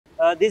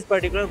this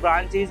particular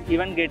branch is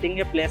even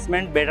getting a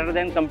placement better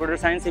than computer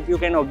science. If you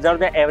can observe,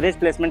 the average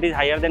placement is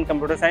higher than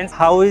computer science.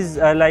 How is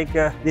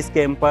this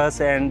campus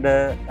and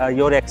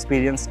your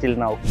experience till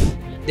now?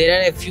 There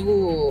are a few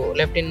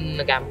left in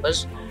the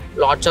campus.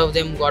 Lots of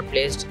them got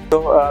placed.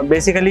 So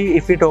basically,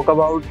 if we talk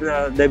about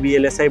the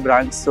VLSI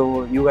branch,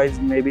 so you guys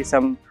maybe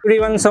some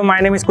everyone. So my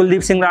name is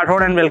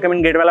𝐂𝐨𝐿 and welcome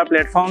in GATE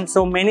platform.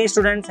 So many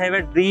students have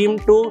a dream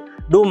to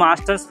do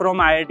masters from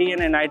IIT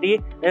and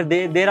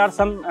NIT. There are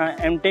some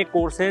MTech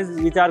courses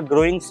which are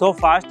growing so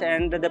fast,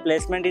 and the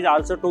placement is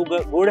also too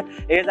good.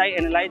 As I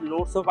analyze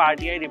lots of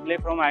RTI reply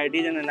from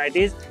IITs and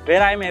NITs,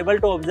 where I am able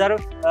to observe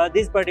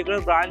this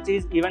particular branch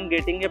is even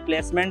getting a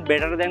placement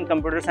better than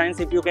computer science.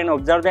 If you can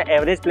observe, the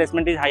average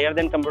placement is higher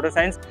than computer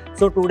science.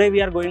 So today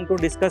we are going to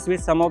discuss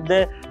with some of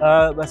the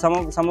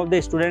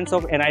students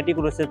of NIT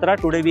Kurukshetra.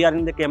 Today we are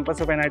in the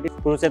campus of NIT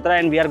Kurukshetra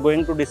and we are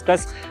going to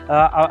discuss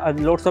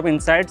lots of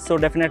insights. So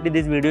definitely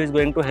this video is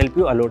going to help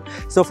you a lot.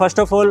 So first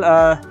of all,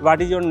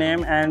 what is your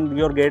name and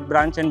your GATE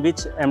branch and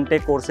which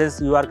MTech courses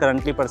you are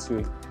currently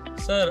pursuing?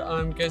 Sir, I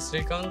am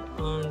𝐂𝐨𝐿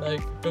and I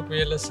took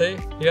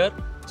VLSI here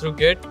through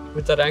GATE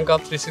with a rank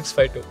of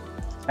 3652.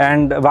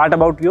 And what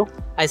about you?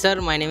 Hi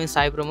sir, my name is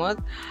Sai Pramod.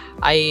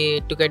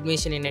 I took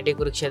admission in NIT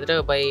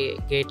Kurukshetra by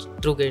GATE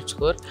through GATE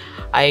score.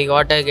 I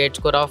got a GATE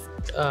score of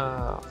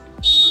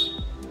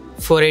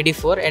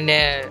 484 and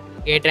a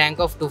GATE rank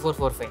of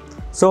 2445.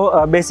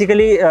 So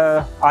basically,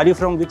 are you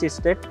from which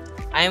state?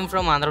 I am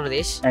from Andhra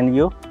Pradesh. And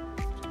you?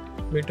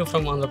 Me too,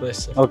 from Andhra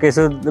Pradesh, sir. Okay,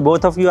 so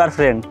both of you are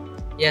friends.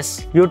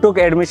 Yes. You took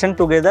admission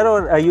together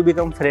or you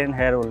become friend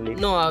here only?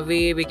 No,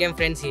 we became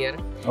friends here.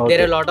 Okay.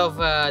 There are a lot of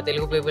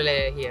Telugu people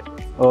here.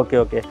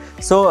 Okay.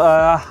 So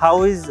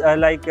how is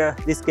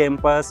this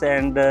campus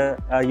and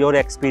your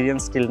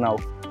experience till now?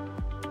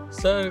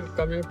 Sir,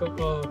 coming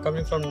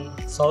from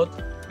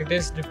south, it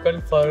is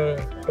difficult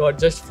to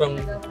adjust from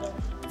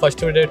first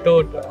day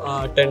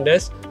to 10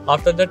 days.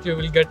 After that, you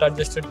will get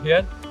adjusted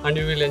here and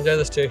you will enjoy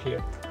the stay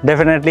here.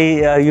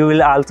 Definitely, you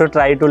will also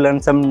try to learn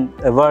some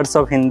words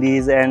of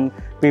Hindis, and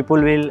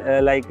people will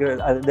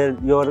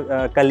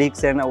your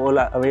colleagues and all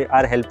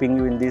are helping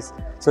you in this.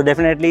 So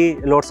definitely,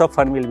 lots of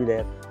fun will be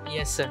there.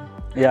 Yes, sir.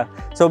 Yeah.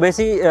 So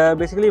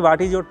basically,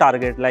 what is your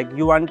target? Like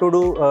you want to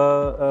do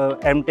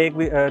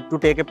MTech to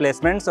take a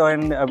placement, so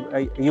and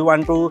you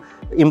want to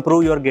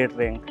improve your GATE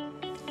rank.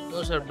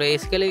 No sir,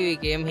 basically we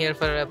came here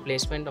for a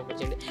placement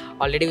opportunity.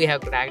 Already we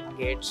have cracked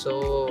GATE,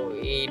 so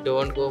we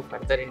don't go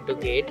further into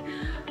GATE.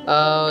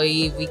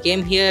 We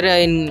came here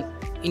in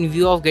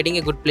view of getting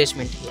a good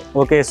placement here.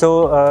 Okay,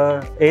 so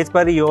as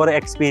per your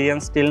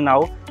experience till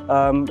now,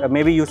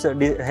 maybe you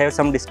have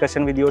some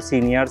discussion with your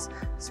seniors.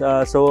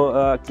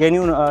 So can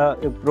you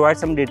provide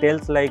some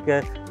details like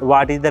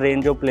what is the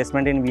range of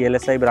placement in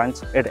VLSI branch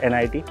at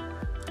NIT?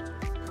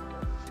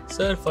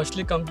 Sir,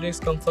 firstly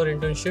companies come for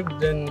internship,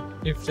 then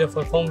if they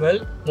perform well,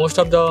 most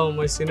of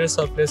my seniors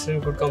are placed in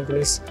good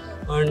companies,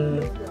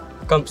 and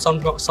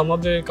some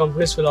of the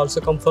companies will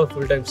also come for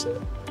full-time, sir.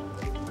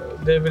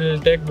 They will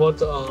take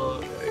both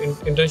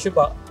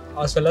internship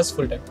as well as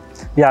full-time.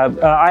 Yeah,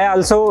 I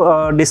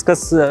also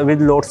discuss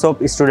with lots of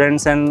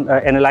students and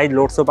analyze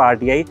lots of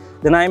RTI.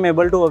 Then I am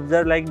able to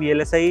observe like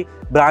VLSI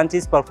branch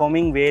is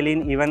performing well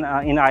in even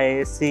in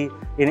IISc,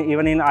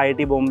 even in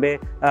IIT Bombay.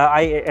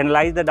 I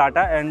analyze the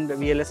data and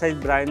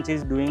VLSI branch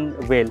is doing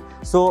well.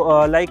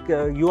 So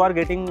you are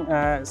getting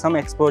some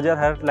exposure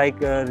here, like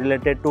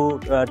related to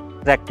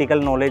practical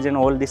knowledge and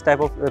all this type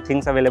of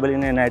things available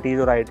in NITs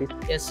or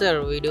IITs. Yes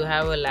sir, we do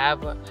have a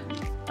lab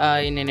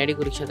in NIT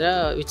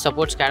Kurukshetra which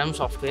supports 𝐶ADM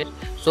software.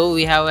 So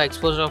we have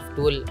exposure of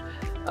tool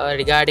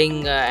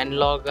regarding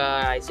analog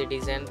IC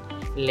design,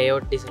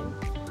 layout design.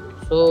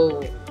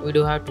 So we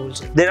do have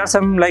tools. There are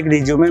some like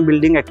resume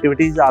building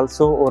activities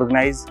also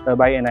organized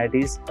by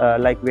NITs,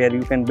 like where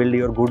you can build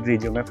your good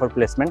resume for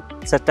placement.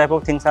 Such type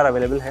of things are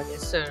available here.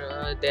 Yes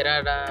sir, there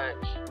are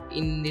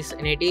in this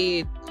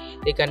NIT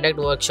they conduct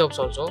workshops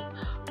also,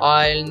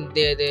 and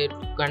they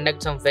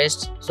conduct some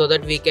fests so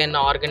that we can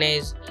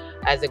organize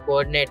as a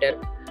coordinator,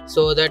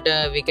 so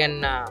that we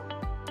can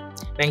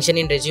mention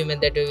in resume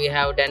that we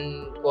have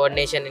done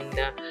coordination in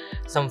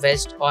some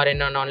fest or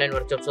in an online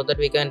workshop, so that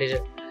we can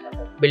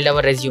build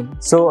our resume.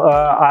 So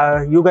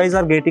you guys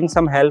are getting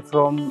some help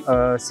from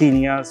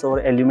seniors or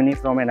alumni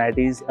from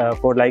NITs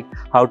for like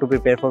how to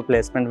prepare for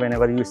placement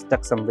whenever you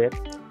stuck somewhere?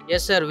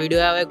 Yes sir, we do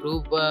have a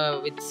group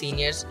with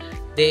seniors.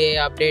 They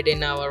update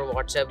in our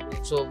WhatsApp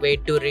group, so where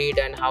to read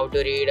and how to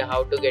read,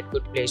 how to get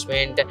good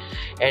placement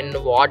and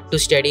what to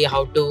study,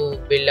 how to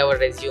build our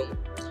resume.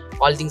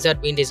 All things are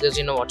being discussed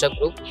in a WhatsApp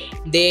group.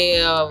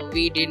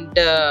 We didn't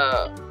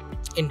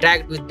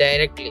interact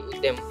directly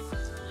with them.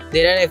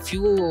 There are a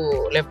few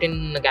left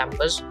in the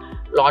campus.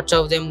 Lots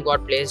of them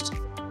got placed.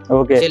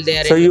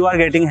 Okay, so you are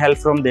getting help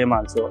from them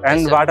also.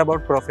 And yes, what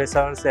about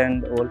professors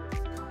and all?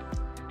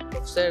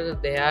 Professors,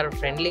 they are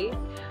friendly,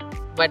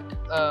 but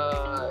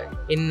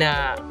in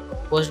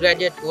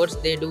postgraduate course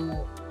they do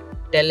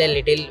tell a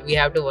little. We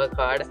have to work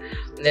hard.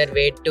 Their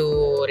way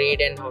to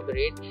read and how to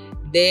read.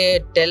 They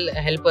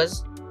help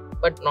us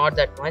but not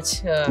that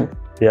much.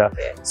 Yeah.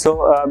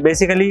 So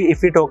basically,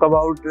 if we talk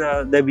about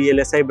the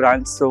VLSI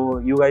branch, so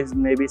you guys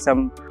maybe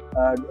some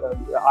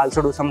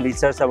also do some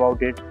research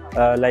about it,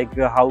 like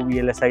how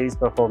VLSI is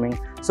performing.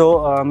 So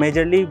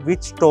majorly,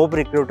 which top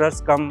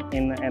recruiters come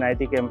in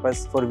NIT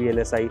campus for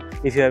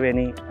VLSI? If you have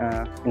any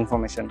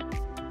information.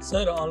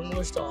 Sir,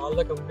 almost all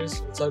the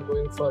companies which are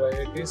going for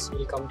IITs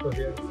will come to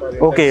here for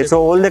Okay, internship.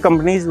 so all the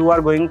companies who are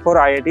going for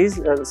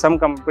IITs, some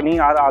company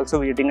are also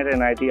waiting at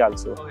NIT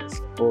also. Oh, yes,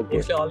 sir. Okay.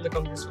 Mostly all the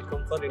companies will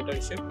come for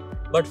internship,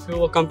 but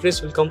few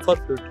companies will come for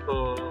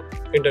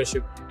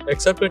internship.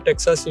 Except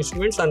Texas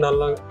Instruments and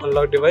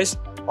Unlock Device,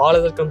 all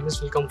other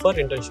companies will come for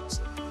internships.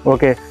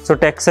 Okay, so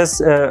Texas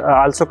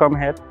also come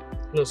here.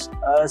 No, sir.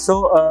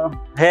 So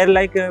here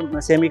like a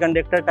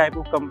semiconductor type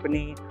of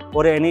company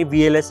or any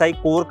VLSI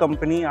core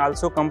company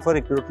also come for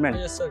recruitment.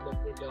 Yes, sir,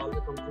 definitely. All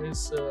the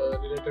companies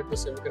related to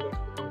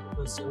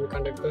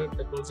semiconductor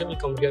technology will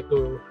come here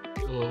to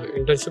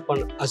internship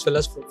as well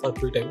as for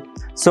full time.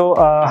 So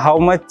how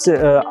much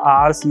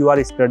hours you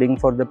are studying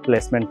for the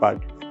placement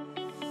part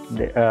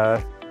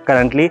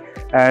currently,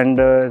 and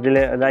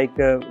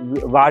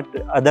what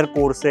other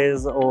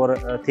courses or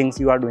things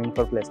you are doing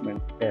for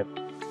placement here?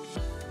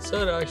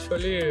 Sir,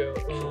 actually,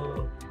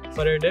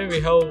 for a day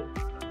we have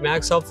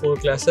max of 4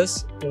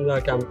 classes in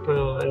the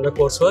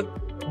coursework.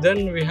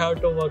 Then we have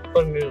to work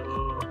for.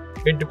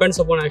 It depends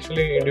upon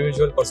actually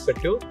individual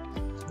perspective.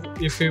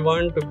 If we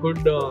want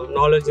good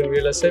knowledge in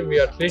VLSI,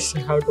 we at least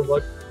have to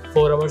work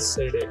 4 hours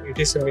a day. It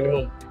is a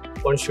minimum.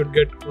 One should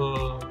get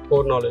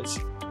core knowledge.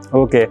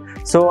 Okay,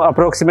 so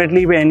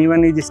approximately when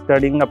anyone is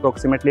studying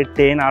approximately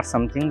 10 or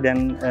something,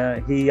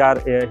 then he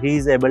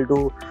is able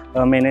to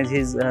manage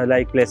his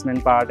like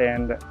placement part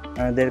and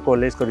their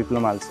college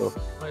curriculum also.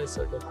 Yes,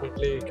 sir,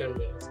 definitely can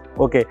be.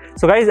 Okay,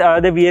 so guys,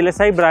 the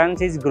VLSI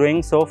branch is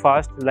growing so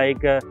fast.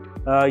 Like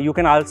you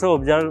can also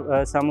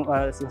observe some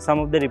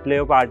of the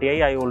replay of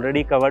RTI. I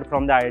already covered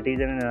from the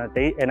IITs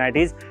and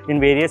NITs in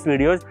various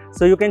videos.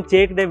 So you can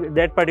check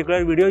that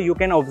particular video. You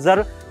can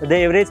observe the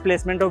average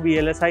placement of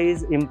VLSI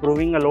is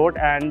improving a lot,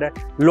 and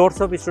lots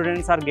of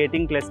students are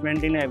getting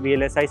placement in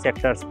VLSI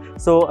sectors.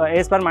 So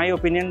as per my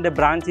opinion, the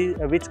branch is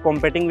which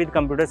competing with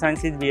computer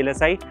science is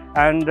VLSI,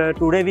 and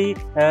today we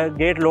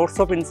get lots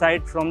of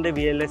insight from the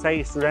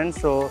VLSI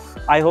students. So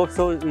I hope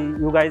so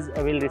you guys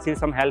will receive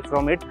some help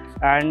from it,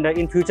 and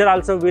in future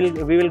also we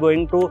will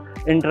going to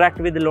interact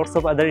with lots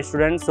of other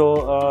students.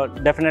 So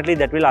definitely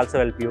that will also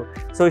help you.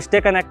 So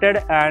stay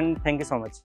connected, and thank you so much.